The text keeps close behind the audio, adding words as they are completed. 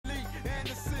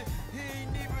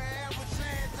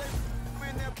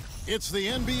It's the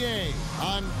NBA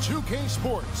on 2K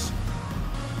Sports.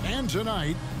 And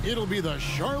tonight, it'll be the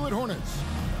Charlotte Hornets.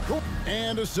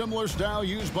 And a similar style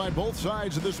used by both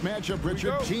sides of this matchup,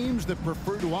 Richard. Teams that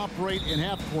prefer to operate in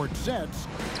half-court sets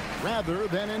rather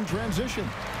than in transition.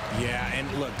 Yeah,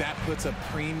 and look, that puts a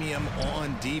premium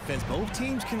on defense. Both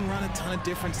teams can run a ton of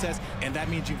different sets, and that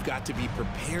means you've got to be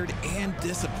prepared and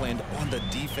disciplined on the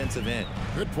defensive end.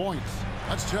 Good points.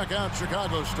 Let's check out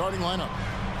Chicago's starting lineup.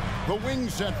 The wing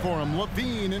set for him,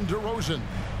 Levine and DeRozan.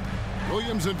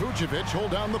 Williams and Vucevic hold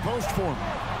down the post for him.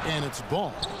 And it's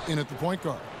Ball in at the point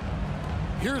guard.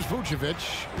 Here's Vucevic.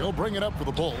 He'll bring it up for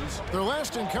the Bulls. Their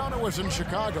last encounter was in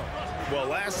Chicago. Well,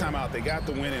 last time out, they got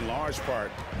the win in large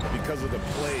part because of the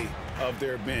play of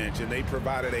their bench, and they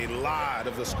provided a lot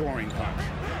of the scoring punch.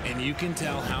 And you can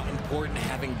tell how important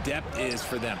having depth is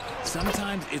for them.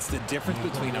 Sometimes it's the difference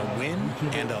between a win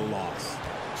and a loss.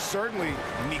 Certainly,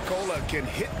 Nikola can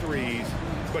hit threes,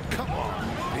 but come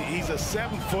on. He's a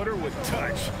 7-footer with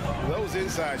touch. Those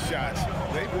inside shots,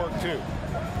 they work too.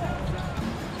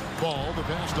 Ball to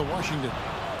pass to Washington.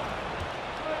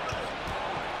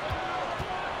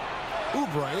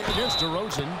 Oubre against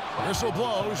DeRozan. Whistle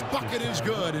blows. Bucket is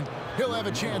good, and he'll have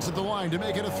a chance at the line to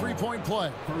make it a three-point play.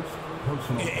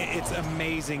 It's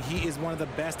amazing. He is one of the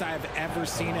best I have ever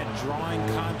seen at drawing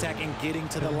contact and getting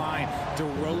to the line.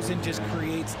 DeRozan just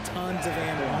creates tons of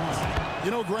and-ones.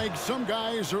 You know, Greg, some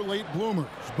guys are late bloomers,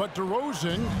 but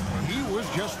DeRozan, he was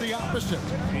just the opposite.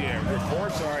 Yeah,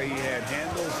 reports are he had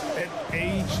handles at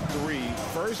age 3.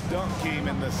 First dunk came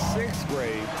in the 6th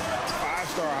grade.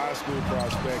 5-star high school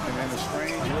prospect, and in a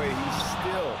strange way, he's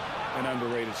still an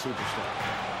underrated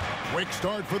superstar. Quick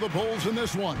start for the Bulls in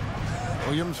this one.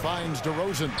 Williams finds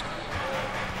DeRozan.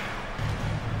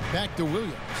 Back to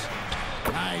Williams.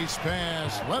 Nice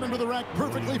pass. Led him to the rack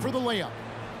perfectly for the layup.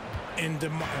 And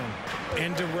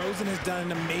DeRozan has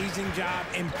done an amazing job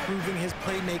improving his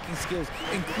playmaking skills,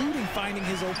 including finding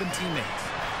his open teammates.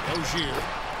 Rozier.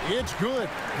 It's good.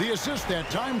 The assist that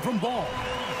time from Ball.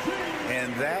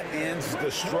 And that ends the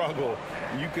struggle.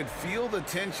 You could feel the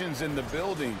tensions in the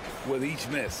building with each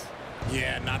miss.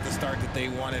 Yeah, not the start that they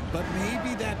wanted, but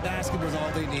maybe that basket was all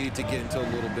they needed to get into a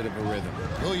little bit of a rhythm.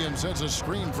 Williams sets a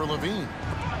screen for Levine.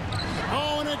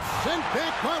 Oh, and it's sent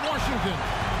back by Washington.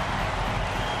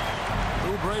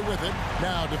 Oubre with it,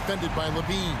 now defended by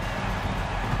Levine.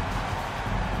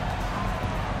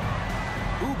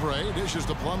 Oubre dishes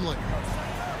to Plumlee.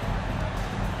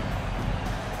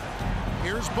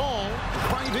 Here's Ball,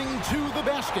 driving to the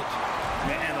basket.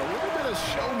 Man, a little bit of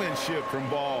showmanship from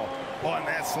Ball on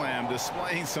that slam,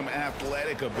 displaying some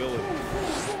athletic ability.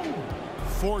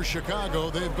 For Chicago,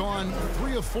 they've gone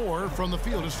 3 of 4 from the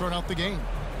field to start out the game.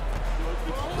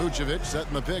 Vucevic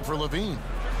setting the pick for Levine.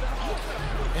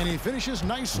 And he finishes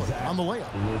nicely on the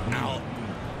layup.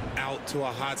 Out to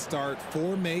a hot start.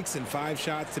 4 makes and 5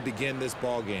 shots to begin this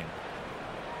ball game.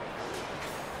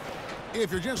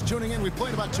 If you're just tuning in, we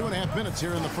played about 2.5 minutes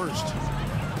here in the first.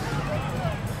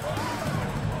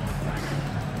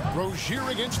 Rozier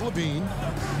against Levine.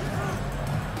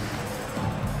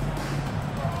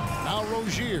 Now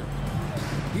Rozier.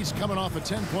 He's coming off a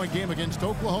 10-point game against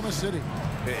Oklahoma City.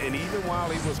 And even while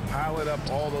he was piling up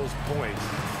all those points,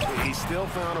 he still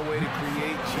found a way to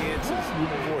create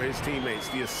chances for his teammates.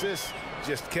 The assists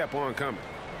just kept on coming.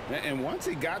 And once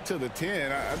he got to the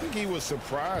 10, I think he was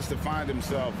surprised to find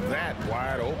himself that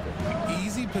wide open.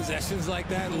 Easy possessions like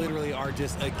that literally are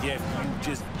just a gift. You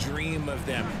just dream of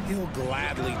them. He'll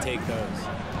gladly take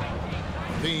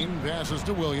those. Bean passes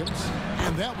to Williams,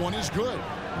 and that one is good.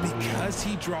 Because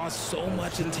he draws so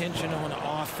much attention on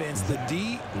offense, the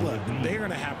D, look, they're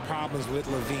going to have problems with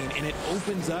Levine, and it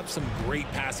opens up some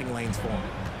great passing lanes for him.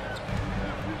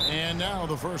 And now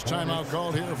the first timeout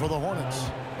called here for the Hornets.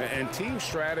 And team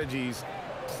strategies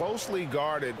closely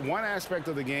guarded. One aspect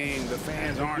of the game the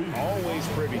fans aren't always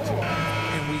privy to.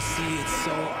 And we see it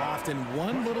so often.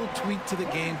 One little tweak to the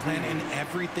game plan and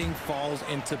everything falls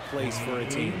into place for a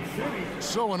team.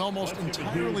 So an almost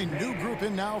entirely new group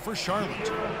in now for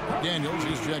Charlotte. Daniels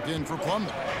is checked in for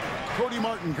Plumlee. Cody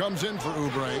Martin comes in for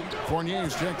Oubre.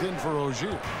 Fournier's checked in for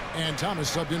Rozier. And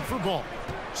Thomas subbed in for Ball.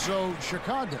 So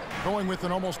Chicago going with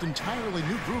an almost entirely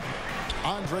new group.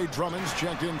 Andre Drummond's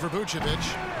checked in for Vucevic.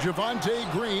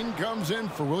 Javonte Green comes in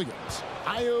for Williams.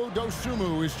 Ayo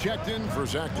Dosunmu is checked in for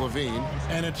Zach LaVine.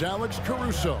 And it's Alex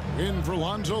Caruso in for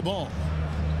Lonzo Ball.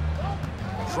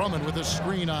 Drummond with a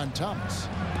screen on Thomas.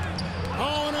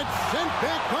 Oh, and it's sent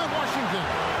back by Washington.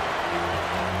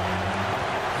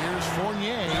 Here's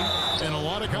Fournier. And a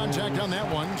lot of contact on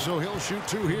that one, so he'll shoot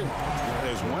 2 here.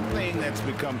 There's one thing that's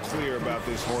become clear about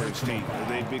this Hornets team.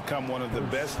 They've become one of the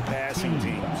best passing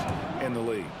teams in the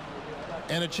league.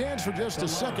 And a chance for just a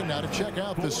second now to check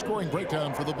out the scoring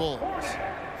breakdown for the Bulls.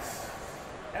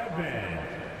 Evan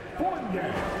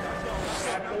Fournier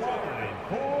at the line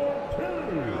for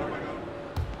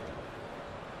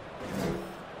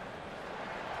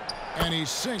 2. And he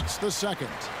sinks the second.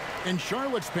 And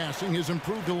Charlotte's passing has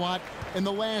improved a lot in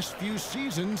the last few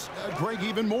seasons. Greg,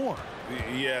 even more.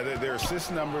 Yeah, their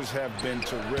assist numbers have been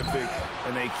terrific,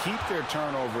 and they keep their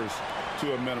turnovers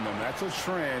to a minimum. That's a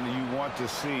trend you want to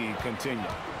see continue.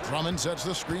 Drummond sets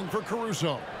the screen for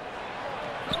Caruso.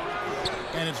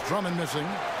 And it's Drummond missing.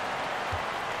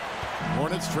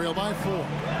 Hornets trail by 4.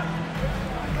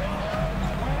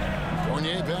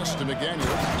 Fournier pass to McDaniel.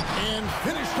 And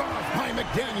finished off by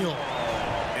McDaniel.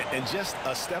 And just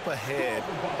a step ahead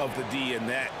of the D in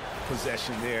that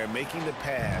possession there, making the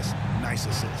pass. Nice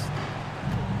assist.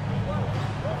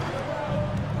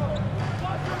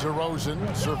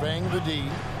 DeRozan surveying the D.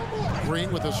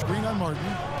 Green with a screen on Martin.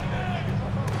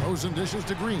 DeRozan dishes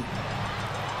to Green.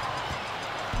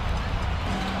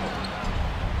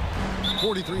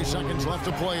 43 seconds left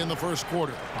to play in the first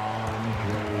quarter.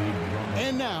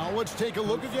 And now let's take a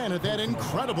look again at that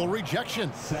incredible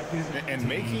rejection. And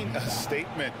making a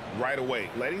statement right away,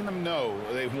 letting them know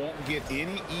they won't get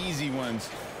any easy ones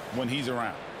when he's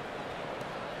around.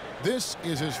 This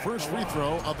is his first free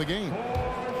throw of the game.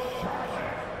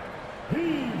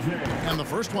 And the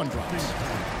first one drops.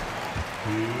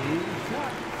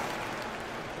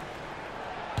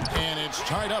 And it's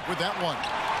tied up with that one.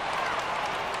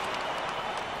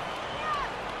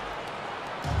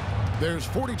 There's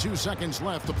 42 seconds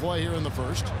left to play here in the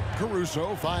first.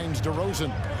 Caruso finds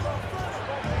DeRozan.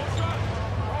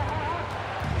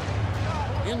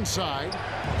 Inside.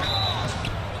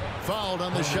 Fouled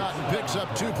on the shot and picks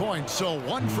up 2 points. So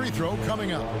one free throw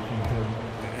coming up.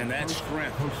 And that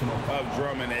strength of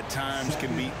Drummond at times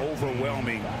can be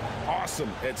overwhelming.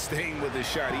 Awesome at staying with his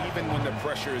shot even when the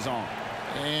pressure is on.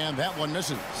 And that one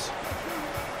misses.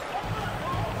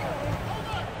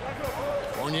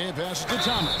 Fournier passes to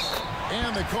Thomas.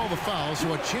 And they call the foul,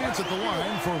 so a chance at the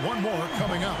line for one more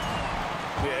coming up.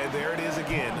 Yeah, there it is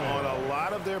again. On a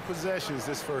lot of their possessions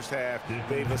this first half,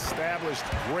 they've established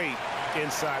great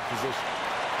inside position.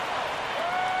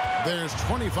 There's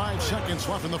 25 seconds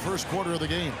left in the first quarter of the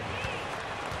game.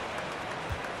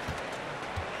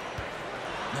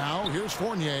 Now here's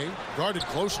Fournier, guarded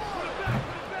closely.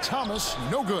 Thomas,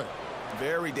 no good.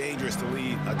 Very dangerous to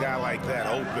leave a guy like that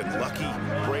open. Lucky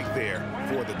break there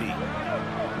for the D.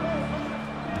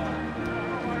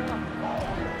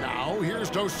 Now here's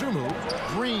Dosunmu,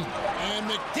 Green, and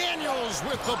McDaniels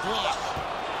with the block.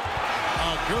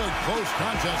 A good close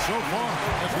contest so far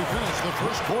as we finish the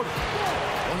first quarter.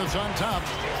 Hornets on top,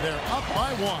 they're up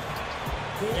by 1.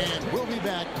 And we'll be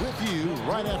back with you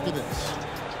right after this.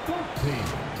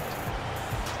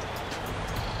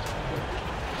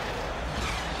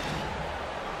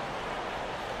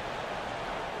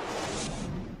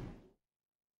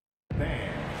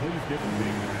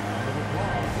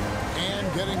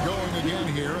 And getting going again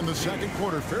here in the second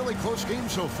quarter. Fairly close game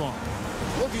so far.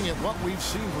 Looking at what we've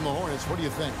seen from the Hornets, what do you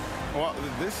think? Well,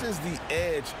 this is the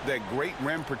edge that great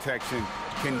rim protection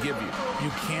can give you.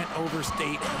 You can't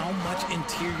overstate how much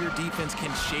interior defense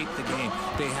can shape the game.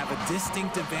 They have a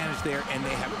distinct advantage there, and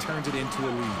they have turned it into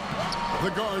a lead.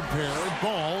 The guard pair,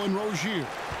 Ball and Rozier.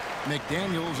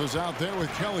 McDaniels is out there with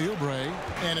Kelly Oubre,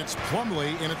 and it's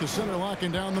Plumlee in at the center,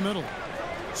 locking down the middle.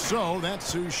 So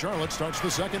that's who Charlotte starts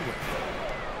the second with.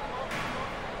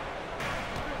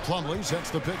 Plumlee sets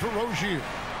the pick for Rozier.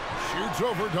 Shoots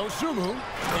over Dosunmu,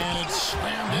 and it's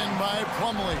slammed in by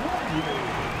Plumlee.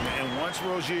 And once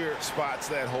Rozier spots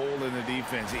that hole in the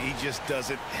defense, he just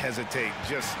doesn't hesitate.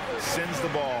 Just sends the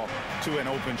ball to an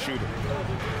open shooter.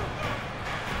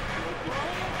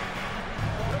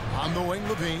 On the wing,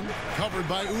 Levine, covered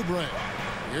by Oubre.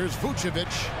 Here's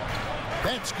Vucevic.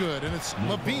 That's good, and it's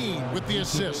Levine with the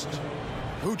assist.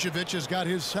 Vucevic has got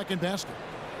his second basket.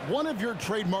 One of your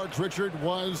trademarks, Richard,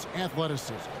 was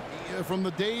athleticism. From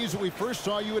the days that we first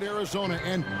saw you at Arizona,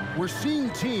 and we're seeing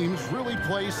teams really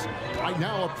place right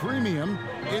now a premium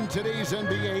in today's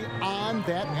NBA on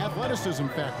that athleticism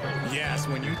factor. Yes,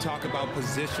 when you talk about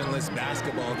positionless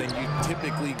basketball, then you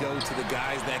typically go to the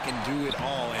guys that can do it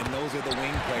all, and those are the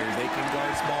wing players. They can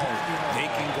guard smalls, they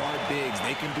can guard bigs,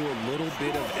 they can do a little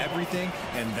bit of everything,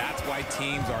 and that's why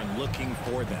teams are looking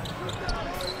for them.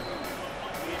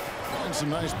 And some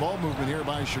nice ball movement here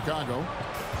by Chicago.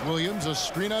 Williams, a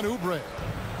screen on Oubre.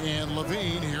 And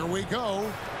Levine, here we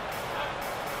go.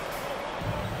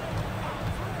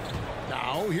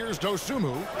 Now, here's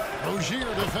Dosunmu.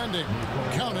 Rozier defending.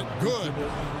 Count it, good.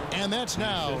 And that's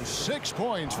now 6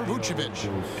 points for Voucher.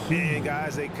 And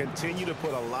guys, they continue to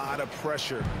put a lot of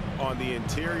pressure on the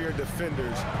interior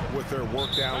defenders with their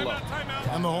work down low.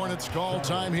 And the Hornets call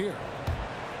time here.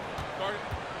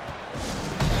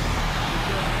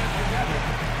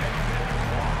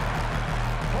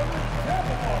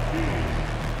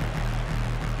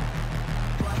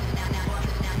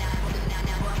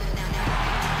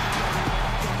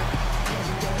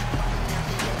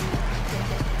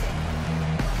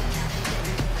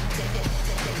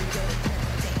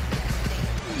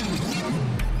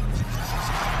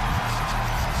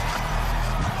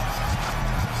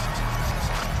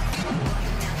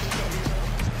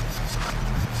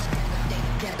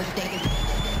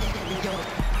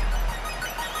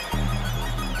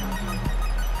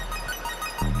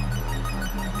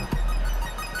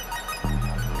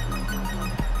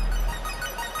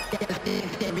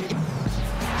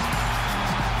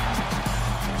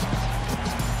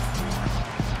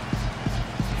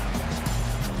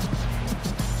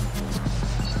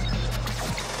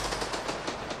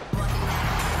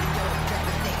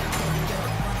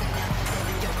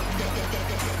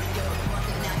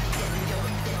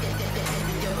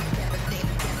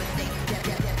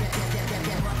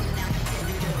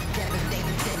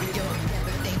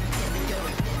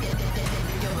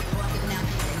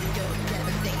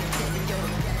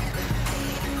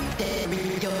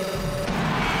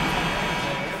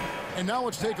 And now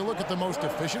let's take a look at the most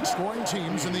efficient scoring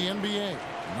teams in the NBA.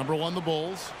 Number 1, the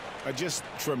Bulls. Are just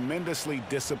tremendously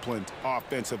disciplined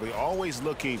offensively, always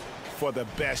looking for the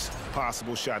best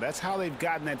possible shot. That's how they've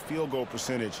gotten that field goal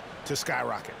percentage to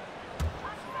skyrocket.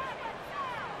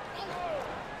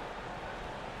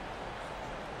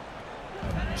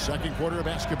 Second quarter of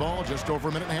basketball, just over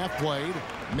a minute and a half played.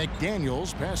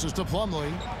 McDaniels passes to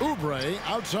Plumlee. Oubre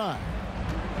outside.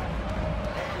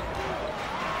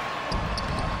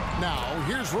 Now,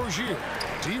 here's Rozier.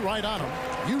 D right on him.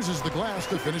 Uses the glass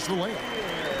to finish the layup.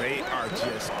 They are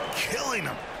just killing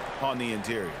them on the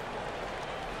interior.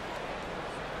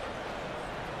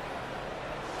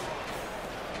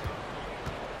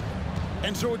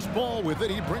 And so it's Ball with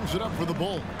it. He brings it up for the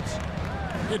Bulls.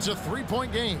 It's a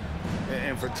three-point game.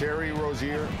 And for Terry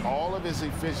Rozier, all of his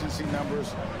efficiency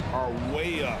numbers are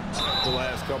way up the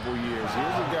last couple of years.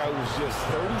 Here's a guy who's just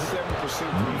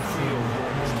 37% from the field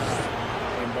during his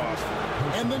time in Boston.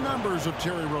 And the numbers of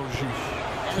Terry Rozier,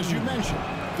 as you mentioned,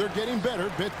 they're getting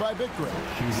better bit by bit, Greg.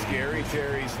 Scary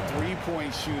Terry's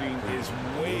three-point shooting is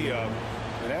way up,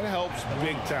 and that helps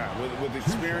big time. With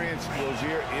experience,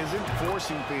 Rozier isn't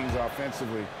forcing things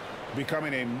offensively,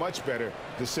 becoming a much better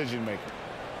decision maker.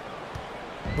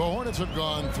 The Hornets have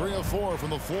gone 3 of 4 from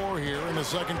the floor here in the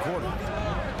second quarter.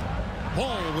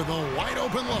 Ball with a wide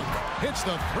open look. Hits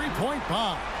the three-point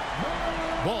bomb.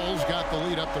 Ball's got the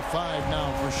lead up to 5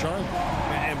 now for Charlotte.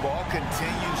 And Ball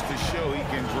continues to show he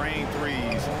can drain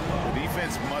threes. The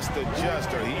defense must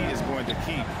adjust or he is going to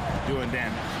keep doing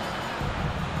damage.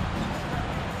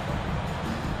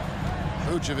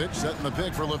 Voucher setting the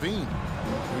pick for Levine.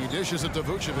 He dishes it to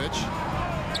Voucher.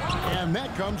 And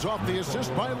that comes off the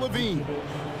assist by Levine.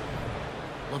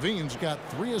 Levine's got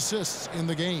 3 assists in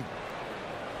the game.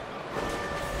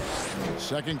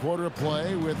 Second quarter of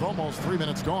play with almost 3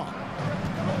 minutes gone.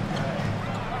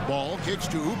 Ball kicks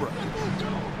to Oubre.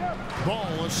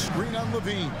 Ball a screen on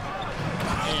Levine.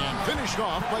 And finished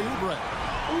off by Oubre.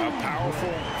 A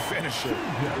powerful finisher.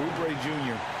 Oubre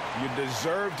Jr. You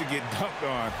deserve to get dunked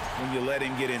on when you let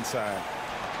him get inside.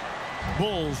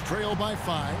 Bulls trail by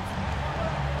 5.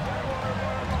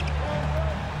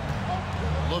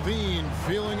 Levine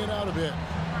feeling it out a bit.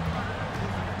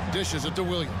 Dishes it to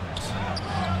Williams.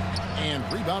 And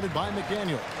rebounded by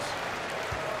McDaniels.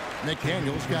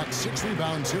 McDaniels got 6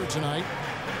 rebounds here tonight.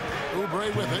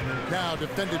 Oubre with it. Now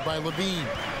defended by Levine.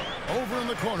 Over in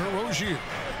the corner, Rozier.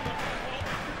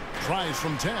 Tries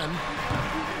from 10.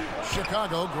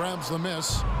 Chicago grabs the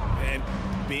miss. And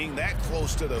being that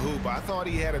close to the hoop, I thought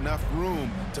he had enough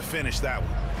room to finish that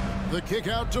one. The kick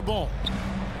out to Ball.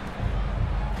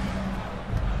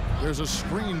 There's a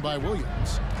screen by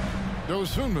Williams.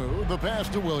 Dosunmu, the pass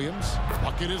to Williams.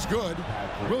 Bucket is good.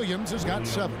 Williams has got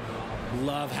 7.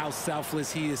 Love how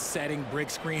selfless he is setting brick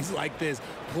screens like this.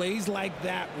 Plays like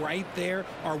that right there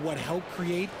are what help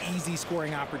create easy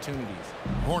scoring opportunities.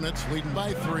 Hornets leading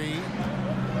by 3.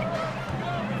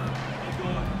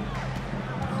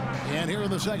 And here in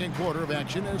the second quarter of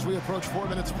action as we approach 4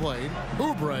 minutes played.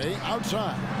 Oubre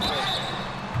outside.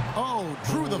 Oh,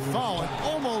 drew the foul and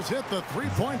almost hit the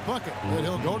three-point bucket. But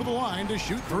he'll go to the line to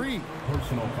shoot 3.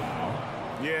 Personal foul.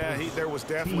 Yeah, there was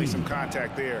definitely some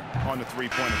contact there on the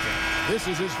three-point attempt. This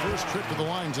is his first trip to the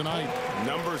line tonight.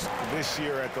 Numbers this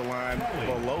year at the line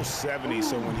below 70,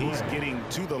 so when he's getting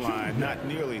to the line, not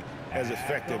nearly as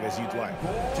effective as you'd like.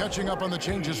 Catching up on the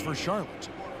changes for Charlotte.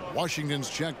 Washington's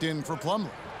checked in for Plumlee.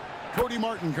 Cody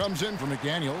Martin comes in for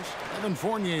McDaniels. Evan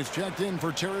Fournier's checked in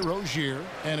for Terry Rozier.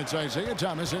 And it's Isaiah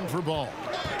Thomas in for Ball.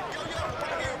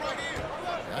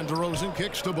 And DeRozan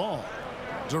kicks to Ball.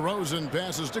 DeRozan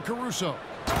passes to Caruso.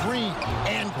 Green,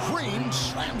 and Green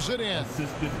slams it in.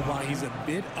 While he's a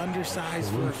bit undersized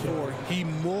for a 4, he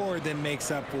more than makes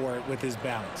up for it with his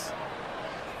bounce.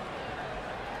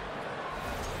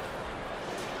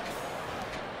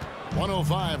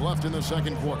 .105 left in the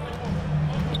second quarter.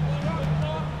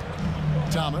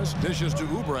 Thomas dishes to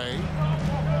Oubre.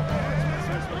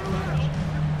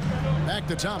 Back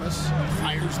to Thomas.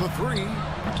 Fires the 3.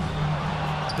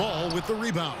 Ball with the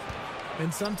rebound.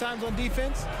 And sometimes on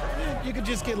defense, you could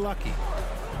just get lucky.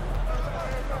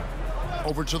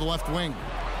 Over to the left wing.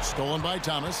 Stolen by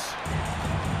Thomas.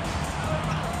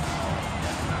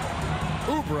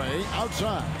 Oubre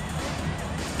outside.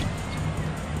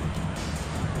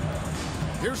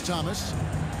 Here's Thomas.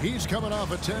 He's coming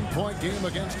off a 10-point game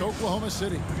against Oklahoma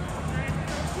City.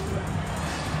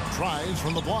 Tries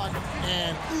from the block,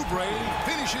 and Oubre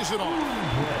finishes it off.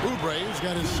 Oubre's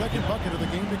got his second bucket of the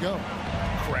game to go.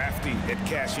 Crafty at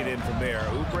cashing in from there.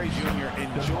 Oubre Jr.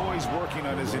 enjoys working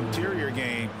on his interior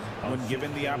game when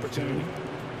given the opportunity.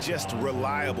 Just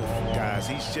reliable, guys.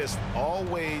 He's just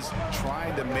always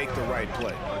trying to make the right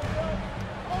play.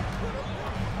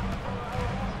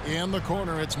 In the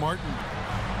corner, it's Martin.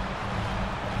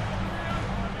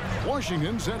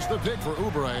 Washington sets the pick for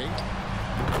Oubre.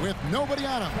 With nobody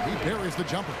on him, he buries the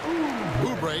jumper.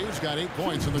 Oubre's got 8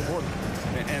 points in the quarter.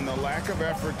 And the lack of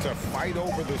effort to fight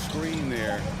over the screen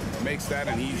there makes that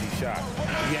an easy shot.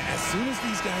 Yeah, as soon as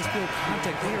these guys feel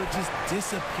contact, they are just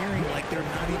disappearing like they're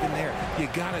not even there. You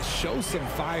got to show some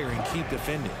fire and keep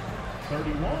defending.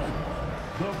 31,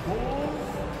 the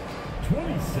Bulls,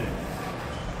 26.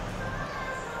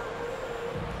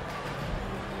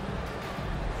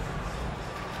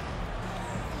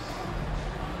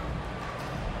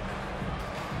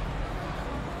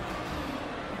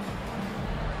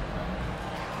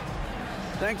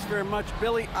 Thanks very much,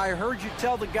 Billy. I heard you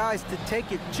tell the guys to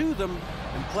take it to them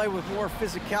and play with more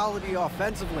physicality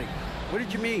offensively. What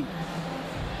did you mean?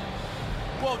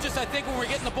 Well, just I think when we're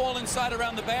getting the ball inside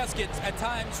around the basket, at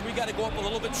times we got to go up a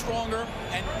little bit stronger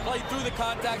and play through the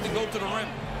contact and go to the rim.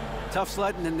 Tough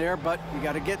sledding in there, but you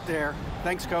got to get there.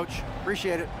 Thanks, Coach.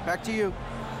 Appreciate it. Back to you.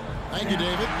 Thank you,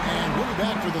 David. And we'll be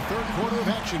back for the third quarter of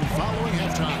action following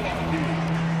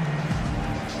halftime.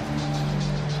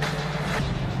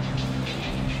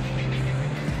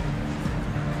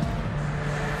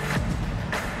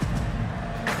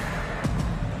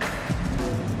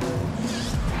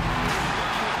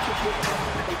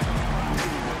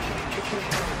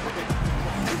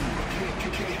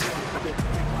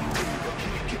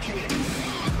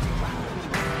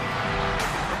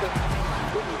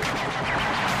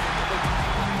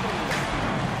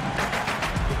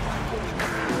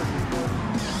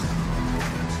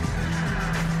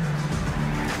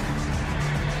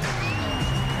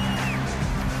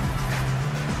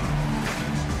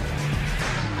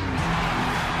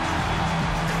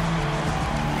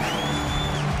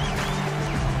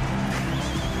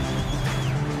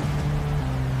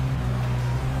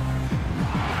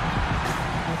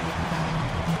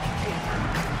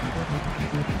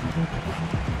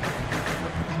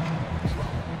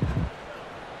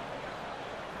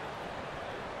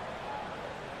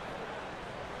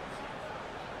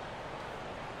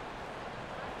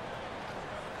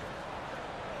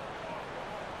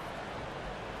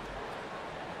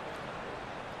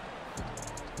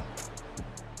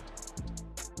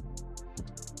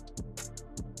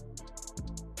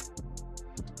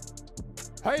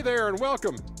 Hey there and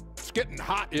welcome. It's getting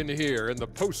hot in here and the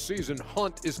postseason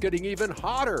hunt is getting even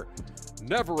hotter.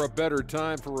 Never a better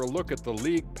time for a look at the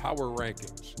league power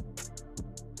rankings.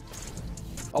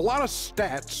 A lot of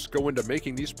stats go into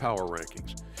making these power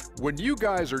rankings. When you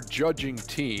guys are judging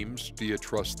teams, do you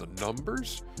trust the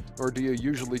numbers or do you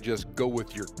usually just go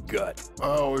with your gut?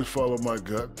 I always follow my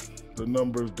gut. The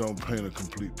numbers don't paint a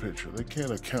complete picture. They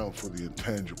can't account for the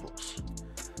intangibles.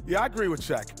 Yeah, I agree with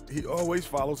Shaq. He always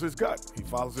follows his gut. He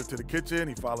follows it to the kitchen.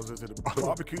 He follows it to the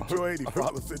barbecue joint. He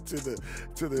follows it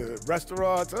to the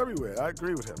restaurants, everywhere. I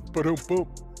agree with him. Boom,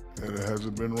 boom. And it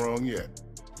hasn't been wrong yet.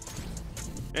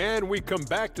 And we come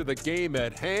back to the game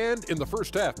at hand in the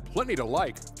first half. Plenty to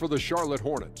like for the Charlotte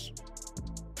Hornets.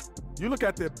 You look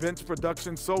at their bench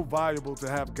production, so valuable to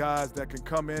have guys that can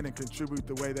come in and contribute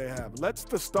the way they have. Lets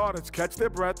the starters catch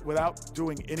their breath without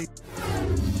doing any.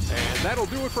 And that'll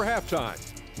do it for halftime.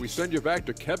 We send you back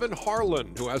to Kevin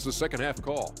Harlan, who has the second half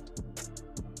call.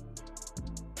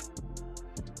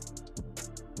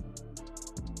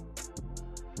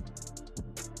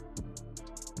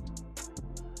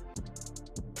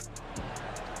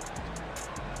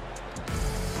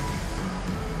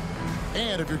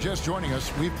 And if you're just joining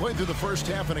us, we've played through the first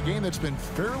half in a game that's been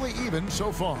fairly even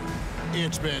so far.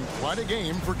 It's been quite a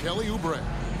game for Kelly Oubre.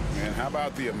 And how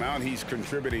about the amount he's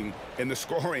contributing in the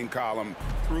scoring column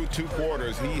through 2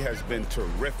 quarters? He has been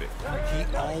terrific.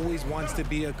 He always wants to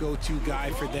be a go-to guy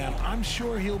for them. I'm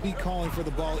sure he'll be calling for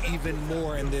the ball even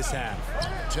more in this half.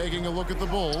 Taking a look at the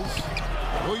Bulls,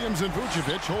 Williams and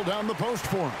Vucevic hold down the post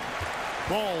for him.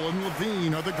 Ball and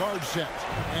Levine are the guard set,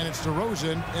 and it's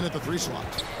DeRozan in at the 3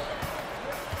 slot.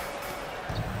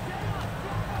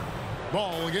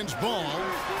 Ball against Ball.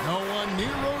 No one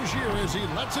near Rozier as he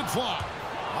lets it fly.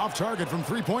 Off target from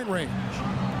 3-point range.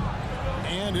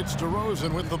 And it's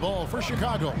DeRozan with the ball for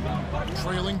Chicago.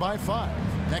 Trailing by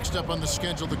 5. Next up on the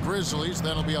schedule, the Grizzlies.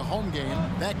 That'll be a home game.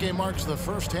 That game marks the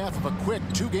first half of a quick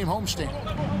 2-game homestand.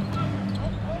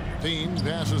 Dean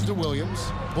passes to Williams.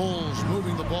 Bulls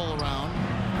moving the ball around.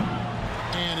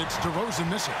 And it's DeRozan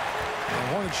missing. The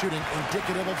Hornets shooting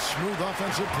indicative of smooth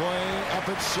offensive play. Up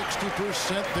at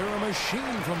 60%. They're a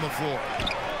machine from the floor.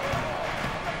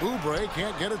 Oubre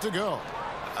can't get it to go.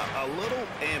 A little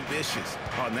ambitious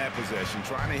on that possession,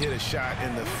 trying to hit a shot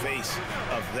in the face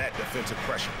of that defensive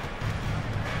pressure.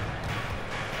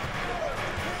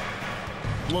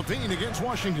 Levine against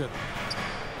Washington.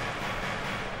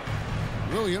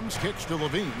 Williams kicks to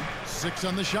Levine. 6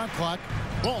 on the shot clock.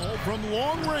 Ball from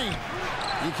long range.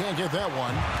 You can't get that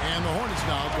one. And the Hornets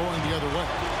now going the other way.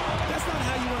 That's not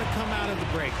how you want to come out of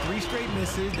the break. 3 straight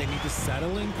misses. They need to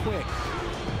settle in quick.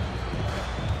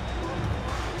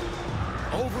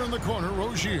 Over in the corner,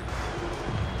 Rozier.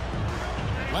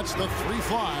 Lets the 3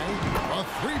 fly. A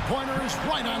 3-pointer is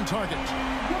right on target.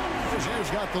 Rozier's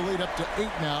got the lead up to 8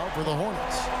 now for the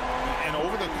Hornets. And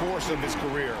over the course of his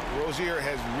career, Rozier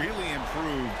has really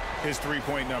improved his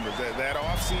 3-point numbers. That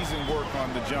off-season work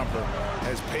on the jumper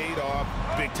has paid off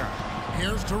big time.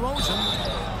 Here's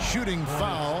DeRozan. Shooting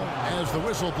foul as the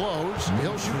whistle blows.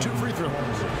 He'll shoot 2 free throws.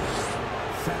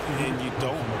 And you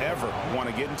don't ever want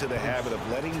to get into the habit of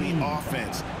letting the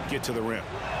offense get to the rim.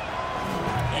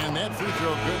 And that free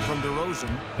throw good from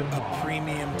DeRozan. A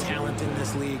premium talent in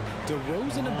this league.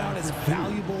 DeRozan about as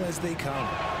valuable as they come.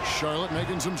 Charlotte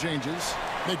making some changes.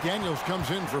 McDaniels comes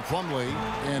in for Plumlee,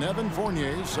 and Evan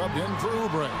Fournier subbed in for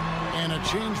Oubre. And a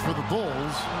change for the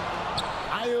Bulls.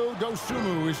 Ayo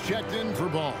Dosunmu is checked in for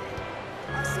Ball.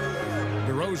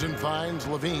 DeRozan finds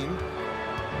Levine.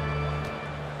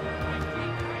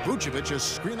 Vucevic a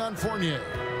screen on Fournier.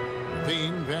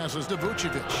 Levine passes to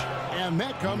Vucevic. And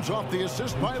that comes off the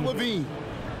assist by Levine.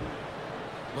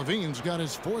 Levine's got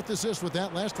his 4th assist with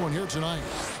that last one here tonight.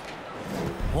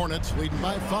 Hornets leading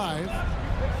by 5.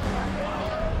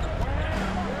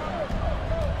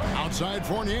 Outside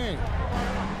Fournier.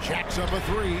 Jacks up a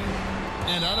 3.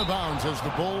 And out of bounds as the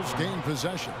Bulls gain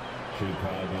possession.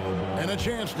 And a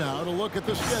chance now to look at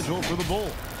the schedule for the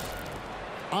Bulls.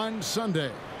 On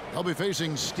Sunday, they'll be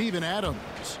facing Steven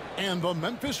Adams and the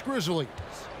Memphis Grizzlies.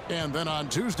 And then on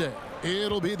Tuesday,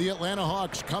 it'll be the Atlanta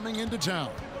Hawks coming into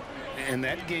town. And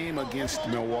that game against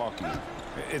Milwaukee,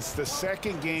 it's the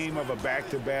second game of a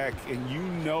back-to-back, and you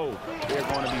know they're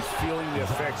going to be feeling the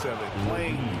effects of it.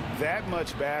 Playing that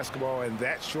much basketball in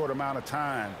that short amount of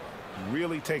time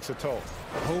really takes a toll.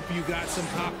 Hope you got some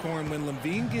popcorn. When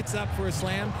Levine gets up for a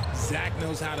slam, Zach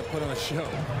knows how to put on a show.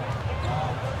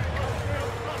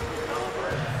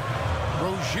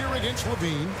 Rozier against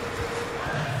Levine.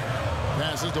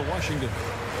 Passes to Washington.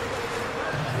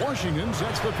 Washington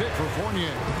sets the pick for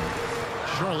Fournier.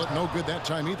 Charlotte no good that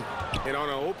time either. And on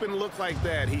an open look like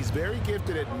that, he's very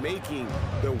gifted at making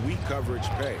the weak coverage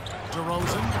pay.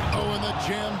 DeRozan. Oh, and the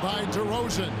jam by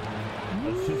DeRozan.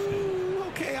 Ooh,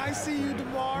 okay, I see you,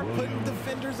 DeMar, putting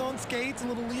defenders on skates, a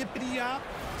little yippity-yop.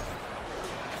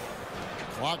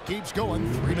 Clock keeps going.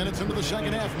 3 minutes into the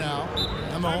second half now.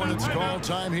 And the Hornets call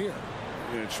time here.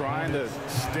 They're trying to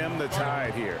stem the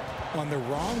tide here. On the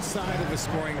wrong side of a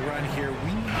scoring run here,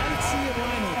 we might see a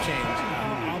lineup change.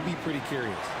 I'll be pretty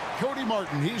curious. Cody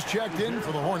Martin, he's checked in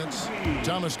for the Hornets.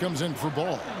 Thomas comes in for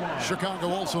Ball. Chicago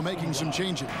also making some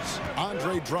changes.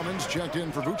 Andre Drummond's checked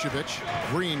in for Vucevic.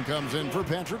 Green comes in for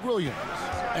Patrick Williams.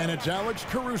 And it's Alex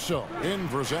Caruso in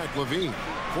for Zach LaVine.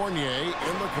 Fournier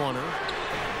in the corner.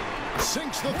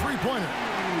 Sinks the 3-pointer.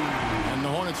 And the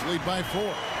Hornets lead by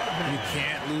 4. You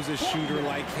can't lose a shooter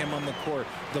like him on the court.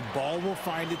 The ball will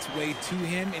find its way to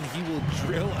him, and he will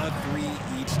drill a three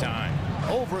each time.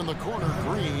 Over in the corner,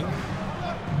 Green.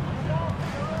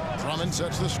 Drummond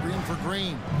sets the screen for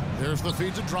Green. There's the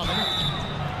feed to Drummond.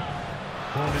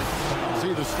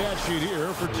 See the stat sheet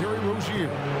here for Terry Rozier.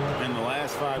 In the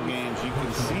last 5 games, you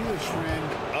can see the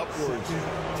trend upwards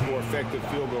for effective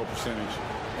field goal percentage.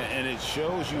 And it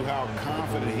shows you how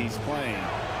confident he's playing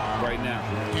right now.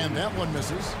 And that one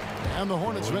misses. And the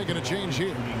Hornets making a change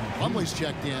here. Plumlee's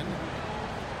checked in.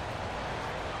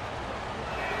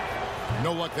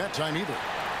 No luck that time either.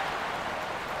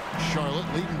 Charlotte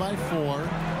leading by 4.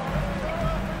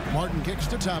 Martin kicks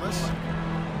to Thomas.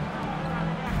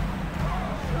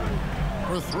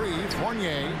 For 3,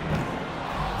 Fournier.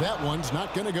 That one's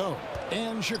not going to go.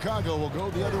 And Chicago will go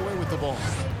the other way with the ball.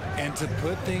 And to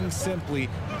put things simply,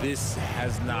 this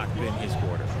has not been his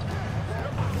quarter.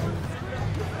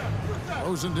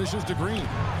 Rosen dishes to Green.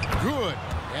 Good.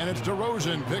 And it's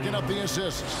DeRozan picking up the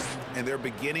assists. And they're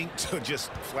beginning to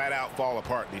just flat out fall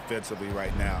apart defensively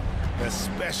right now,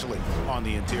 especially on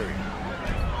the interior.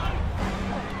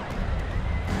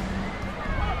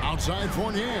 Outside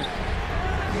Fournier.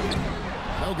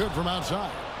 No good from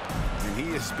outside. And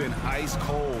he has been ice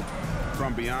cold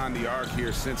from beyond the arc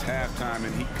here since halftime,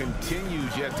 and he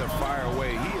continues yet to fire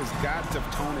away. He has got to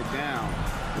tone it down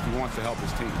if he wants to help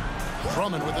his team.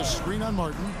 Drummond with a screen on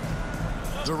Martin.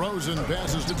 DeRozan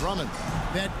passes to Drummond.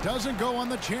 That doesn't go on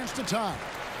the chance to tie.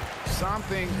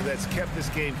 Something that's kept this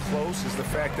game close is the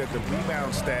fact that the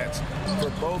rebound stats for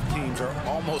both teams are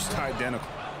almost identical.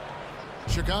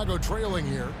 Chicago trailing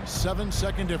here.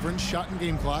 7-second difference, shot and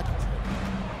game clock.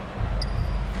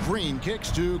 Green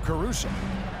kicks to Caruso.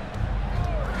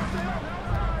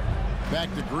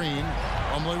 Back to Green.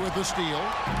 Plumlee with the steal.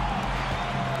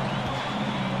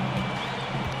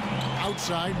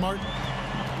 Outside Martin.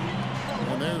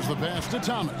 And there's the pass to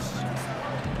Thomas.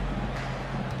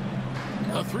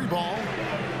 A 3 ball.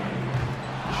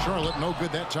 Charlotte no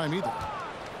good that time either.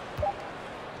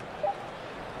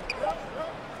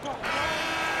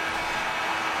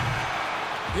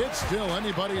 It's still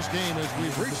anybody's game as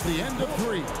we've reached the end of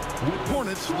 3.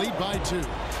 Hornets lead by 2.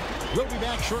 We'll be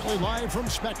back shortly live from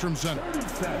Spectrum Center.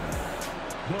 37.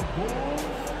 The Bulls,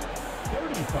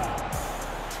 35.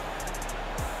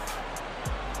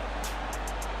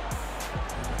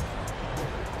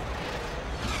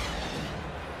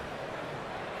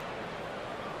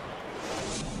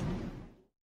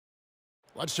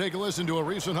 Let's take a listen to a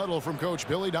recent huddle from Coach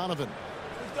Billy Donovan.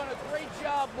 He's done a great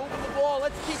job moving the ball.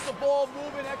 Let's keep the ball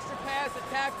moving, extra pass,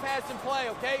 attack, pass, and play,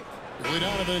 okay? Billy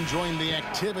Donovan enjoying the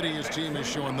activity his team is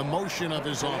showing, the motion of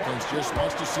his offense. Just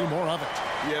wants to see more of it.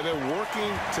 Yeah, they're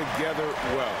working together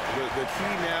well. The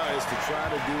key now is to try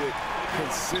to do it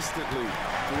consistently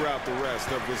throughout the rest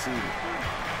of this evening.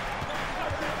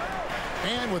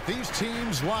 And with these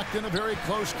teams locked in a very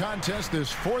close contest,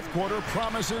 this 4th quarter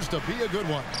promises to be a good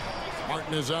one.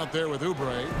 Martin is out there with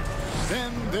Oubre.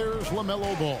 Then there's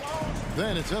LaMelo Ball.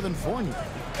 Then it's Evan Fournier.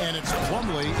 And it's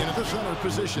Plumlee into the center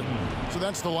position. So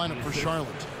that's the lineup for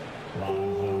Charlotte.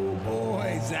 Oh,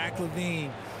 boy, Zach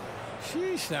LaVine.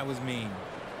 Sheesh, that was mean.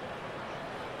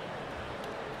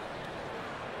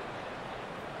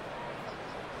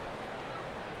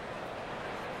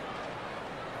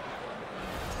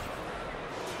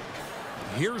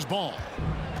 Here's Ball.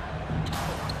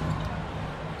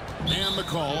 And the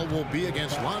call will be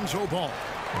against Lonzo Ball.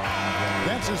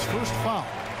 That's his first foul.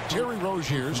 Terry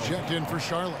Rozier's checked in for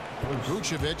Charlotte.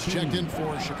 Vucevic checked in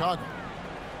for Chicago.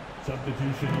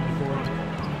 Substitution for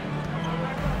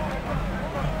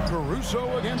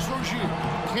Caruso against Rozier.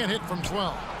 Can't hit from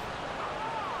 12.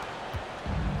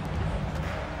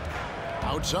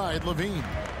 Outside, Levine.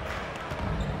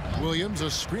 Williams a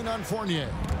screen on Fournier.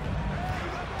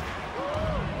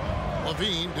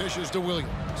 Levine dishes to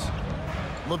Williams.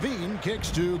 Levine kicks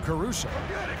to Caruso.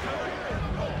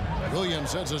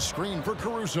 Williams sets a screen for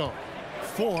Caruso.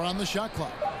 4 on the shot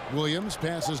clock. Williams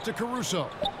passes to Caruso.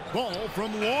 Ball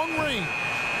from long range.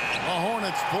 The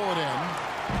Hornets pull it in.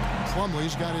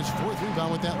 Plumlee's got his 4th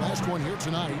rebound with that last one here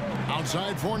tonight.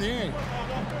 Outside Fournier.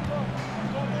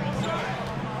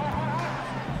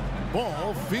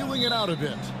 Ball feeling it out a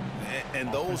bit.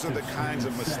 And those are the kinds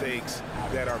of mistakes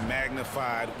that are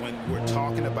magnified when we're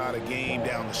talking about a game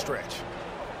down the stretch.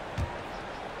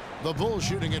 The Bulls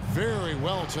shooting it very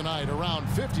well tonight, around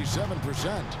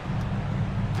 57%.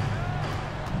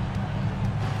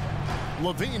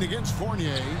 Levine against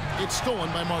Fournier. It's stolen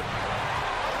by Martin.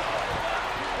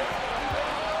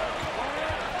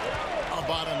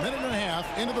 About a minute and a half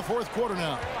into the 4th quarter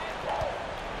now.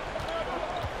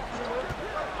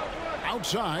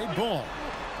 Outside, Ball.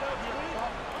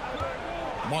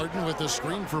 Martin with the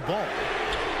screen for Ball.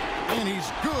 And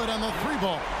he's good on the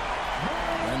 3-ball.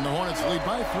 And the Hornets lead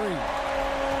by 3.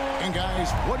 And guys,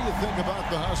 what do you think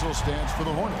about the hustle stance for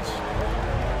the Hornets?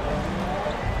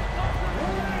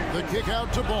 The kick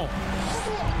out to Ball.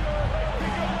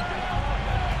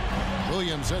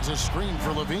 Williams has a screen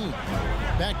for Levine.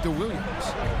 Back to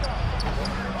Williams.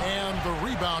 And the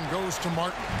rebound goes to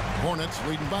Martin. Hornets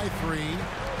leading by 3.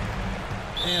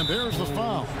 And there's the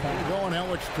foul. Going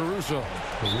Alex Caruso.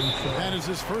 That is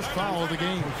his first foul of the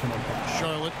game.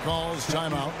 Charlotte calls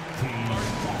timeout.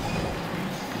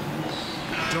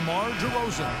 DeMar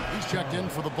DeRozan. He's checked in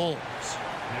for the Bulls.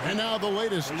 And now the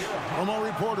latest from our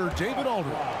reporter, David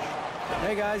Aldridge.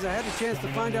 Hey guys, I had the chance to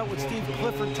find out what Steve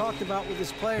Clifford talked about with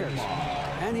his players.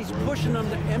 And he's pushing them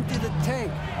to empty the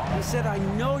tank. He said, I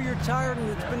know you're tired and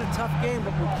it's been a tough game,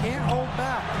 but we can't hold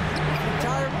back. If you're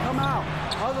tired, come out.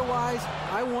 Otherwise,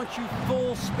 I want you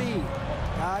full speed.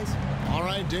 Guys? All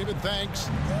right, David, thanks.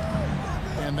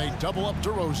 And they double up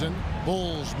DeRozan.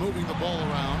 Bulls moving the ball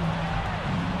around.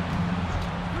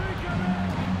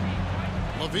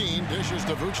 Levine dishes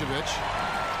to Vucevic.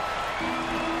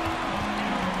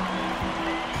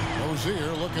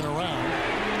 Rozier looking around.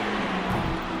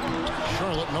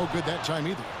 Charlotte no good that time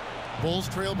either. Bulls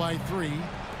trail by 3.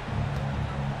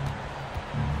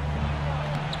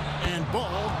 And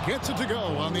Ball gets it to go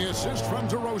on the assist from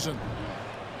DeRozan.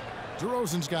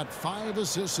 DeRozan's got 5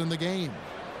 assists in the game.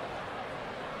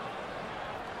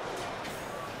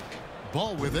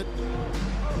 Ball with it.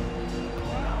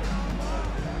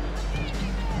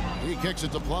 He kicks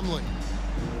it to Plumlee.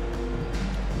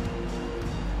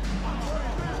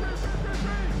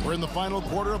 We're in the final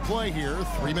quarter of play here.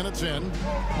 3 minutes in.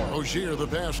 Rozier the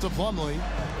pass to Plumlee.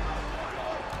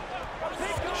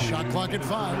 Shot clock at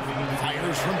 5.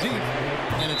 Fires from deep.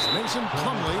 And it's Mason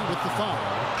Plumlee with the foul.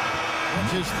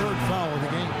 That's his 3rd foul of the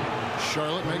game.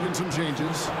 Charlotte making some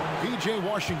changes. P.J.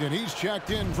 Washington, he's checked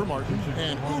in for Martin.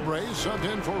 And Oubre subbed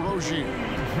in for Rozier.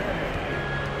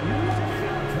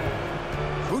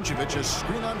 Vucevic is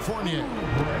screen on Fournier.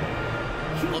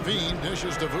 Levine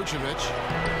dishes to Vucevic.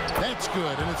 That's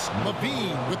good, and it's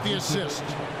Levine with the assist.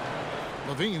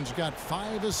 Levine's got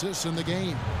 5 assists in the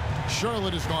game.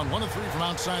 Charlotte has gone 1 of 3 from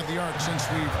outside the arc since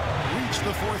we've reached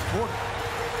the 4th quarter.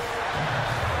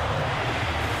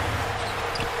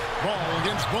 Ball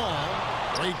against Ball.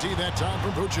 Great D that time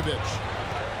from Vucevic.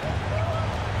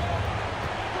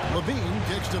 Levine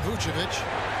kicks to Vucevic.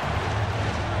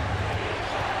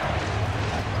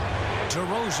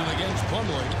 DeRozan against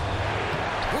Plumlee.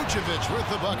 Vucevic with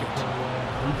the bucket.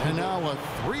 And now a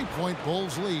 3-point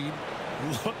Bulls lead.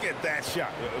 Look at that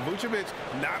shot. Vucevic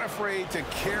not afraid to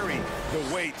carry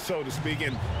the weight, so to speak,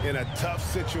 in a tough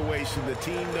situation. The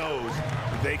team knows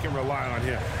they can rely on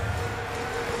him.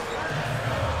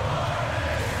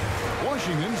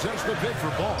 Washington sets the pick for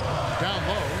Ball. Down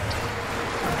low.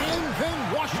 And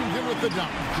then Washington with the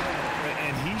dunk.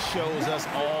 And he shows us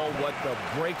all what the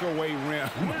breakaway rim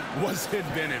was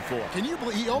invented for. Can you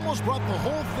believe he almost brought the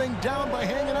whole thing down by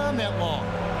hanging on that long?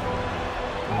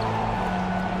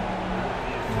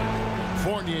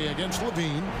 Fournier against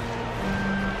Levine.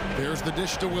 There's the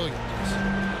dish to Williams.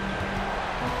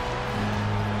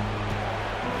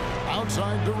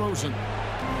 Outside DeRozan.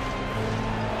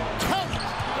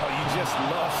 Oh, you just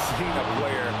love seeing a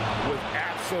player with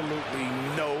absolutely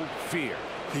no fear.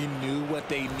 He knew what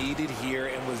they needed here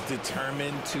and was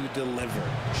determined to deliver.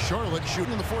 Charlotte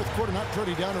shooting in the 4th quarter, not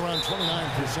pretty, down around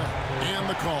 29%. And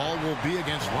the call will be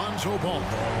against Lonzo Ball.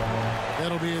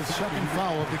 That'll be his 2nd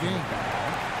foul of the game.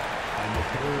 And the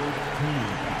 3rd team.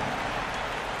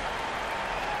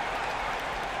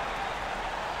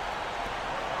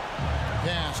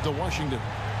 Pass to Washington.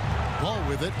 Ball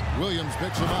with it. Williams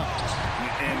picks him up.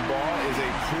 And Ball is a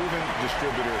proven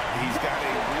distributor. He's got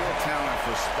a real talent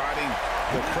for spotting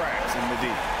the cracks in the D.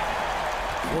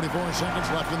 44 seconds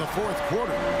left in the 4th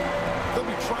quarter. They'll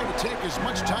be trying to take as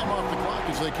much time off the clock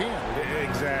as they can.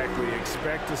 Exactly.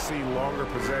 Expect to see longer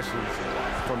possessions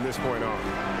from this point on.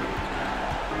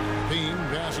 Bean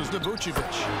passes to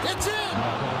Vucevic. It's in!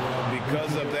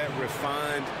 Because of that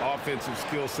refined offensive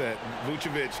skill set,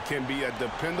 Vucevic can be a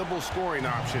dependable scoring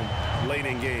option late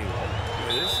in game.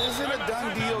 This isn't a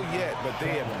done deal yet, but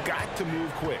they have got to move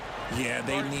quick. Yeah,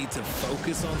 they need to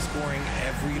focus on scoring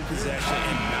every possession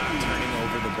and not turning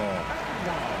over the ball.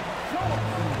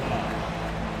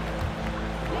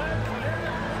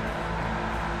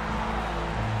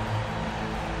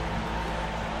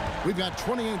 We've got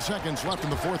 28 seconds left in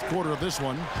the 4th quarter of this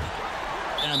one.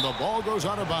 And the ball goes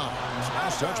out of bounds.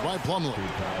 Last touch by Plumlee.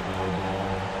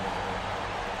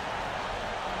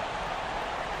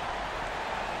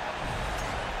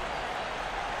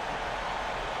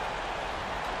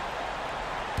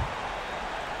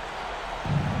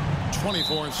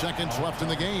 24 seconds left in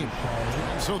the game.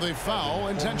 So they foul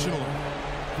intentionally.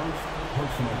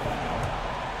 Personal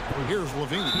foul. Here's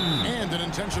Levine. And an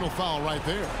intentional foul right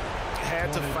there.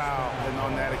 Had to foul, and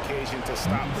on that occasion to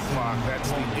stop the clock. That's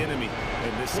the enemy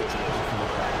in this situation.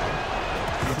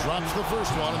 He drops the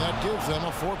first one, and that gives them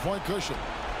a 4-point cushion.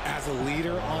 As a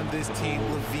leader on this team,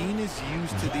 Levine is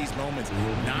used to these moments,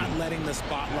 not letting the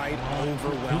spotlight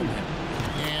overwhelm him.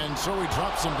 And so he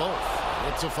drops them both.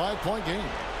 It's a 5-point game.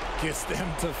 Gets them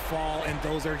to fall, and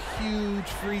those are huge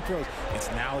free throws. It's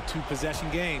now a 2-possession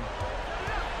game.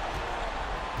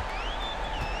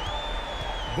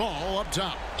 Ball up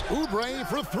top. Oubre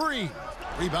for 3.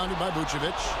 Rebounded by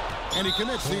Vucevic. And he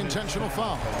commits the intentional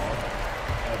foul.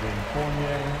 Evan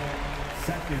Fournier,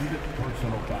 second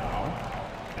personal foul.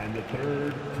 And the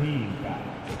third team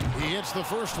foul. He hits the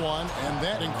first one, and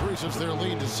that increases their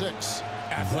lead to 6.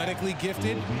 Athletically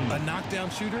gifted, a knockdown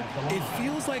shooter. It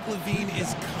feels like Levine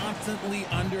is constantly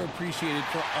underappreciated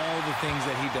for all the things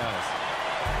that he does.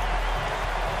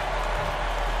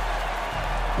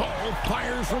 Ball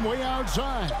fires from way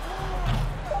outside.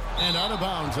 And out of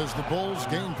bounds as the Bulls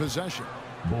gain possession.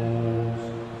 Bulls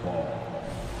ball.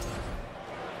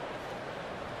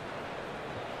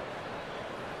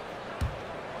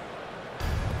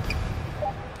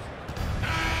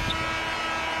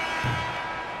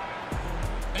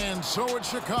 And so it's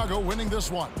Chicago winning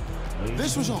this one.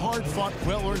 This was a hard-fought,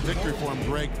 well-earned victory for them,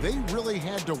 Greg. They really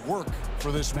had to work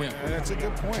for this win. That's a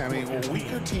good point. I mean,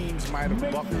 weaker teams might have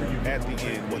buckled at the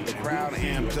end with the crowd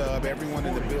amped up, everyone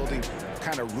in the building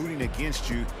kind of rooting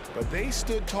against you, but they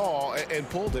stood tall and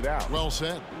pulled it out. Well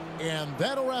said. And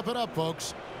that'll wrap it up,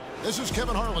 folks. This is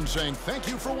Kevin Harlan saying thank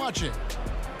you for watching.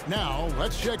 Now,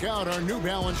 let's check out our New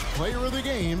Balance player of the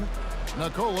game,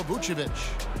 Nikola Vucevic.